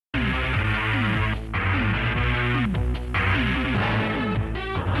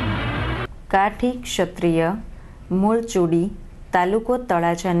કાઠી ક્ષત્રિય, મૂળ ચૂડી, તાલુકો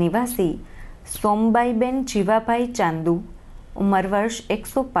તળાજા નિવાસી સોમબાઈબેન જીવાભાઈ ચાંદુ, ઉંમર વર્ષ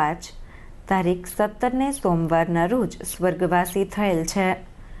 105, તારીખ 17 સોમવારના રોજ સ્વર્ગવાસી થયેલ છે.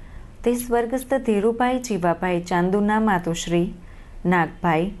 તે સ્વર્ગસ્થ ધીરુભાઈ જીવાભાઈ ચાંદુના માતુશ્રી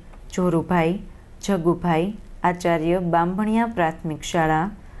નાગભાઈ, જોરુભાઈ, જગુભાઈ, આચાર્ય બાંભણિયા પ્રાથમિક શાળા,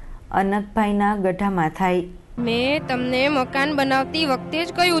 અનકભાઈના ગઢામાં થાય. મેં તમને મકાન બનાવતી વખતે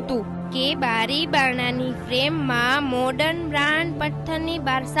જ કહ્યું હતું કે બારી બારણાની ફ્રેમમાં મોડર્ન બ્રાન્ડ પથ્થરની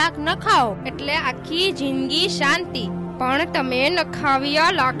બારસાક નખાવો એટલે આખી જિંદગી શાંતિ. પણ તમે નખાવ્યા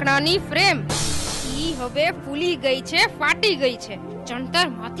લાકડાની ફ્રેમ, ઈ હવે ફૂલી ગઈ છે, ફાટી ગઈ છે, ચણતર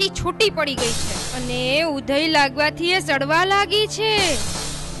માંથી છૂટી પડી ગઈ છે અને ઉધઈ લાગવાથી એ સડવા લાગી છે.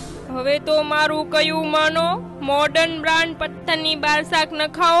 હવે તો મારું કયું માનો, મોડર્ન બ્રાન્ડ પથ્થરની બારસાક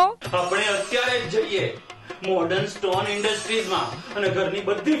નખાવો. આપણે અત્યારે જ જઈએ મોડર્ન સ્ટોન ઇન્ડસ્ટ્રીઝમાં અને ઘરની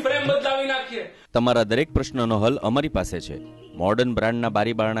બધી ફ્રેમ બદલાવી નાખીએ. તમારા દરેક પ્રશ્નનો હલ અમારી પાસે છે. મોડર્ન બ્રાન્ડના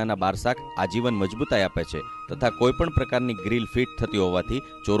બારી બારણાના બારસાક આજીવન મજબૂતાઈ આપે છે તથા કોઈ પણ પ્રકારની ગ્રીલ ફિટ થતી હોવાથી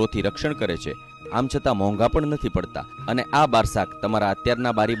ચોરોથી રક્ષણ કરે છે. આમ છતાં મોંઘા પણ નથી પડતા અને આ બારસાક તમારા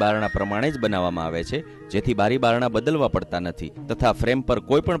અત્યારના બારી બારણા પ્રમાણે જ બનાવવામાં આવે છે, જેથી બારી બારણા બદલવા પડતા નથી તથા ફ્રેમ પર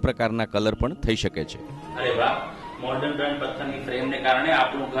કોઈ પણ પ્રકારના કલર પણ થઈ શકે છે. અરે વાહ, મોડર્ન બ્રાન્ડ પથ્થરની ફ્રેમને કારણે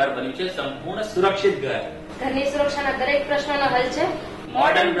આપણું ઘર બન્યું છે સંપૂર્ણ સુરક્ષિત ઘર. ઘરની સુરક્ષાના દરેક પ્રશ્નોનો હલ છે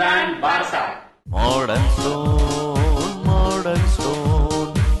modern brand બારસાક. Modern stone, modern stone,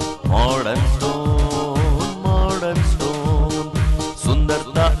 modern stone, modern stone.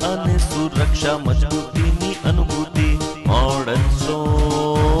 સુંદરતા અને સુરક્ષા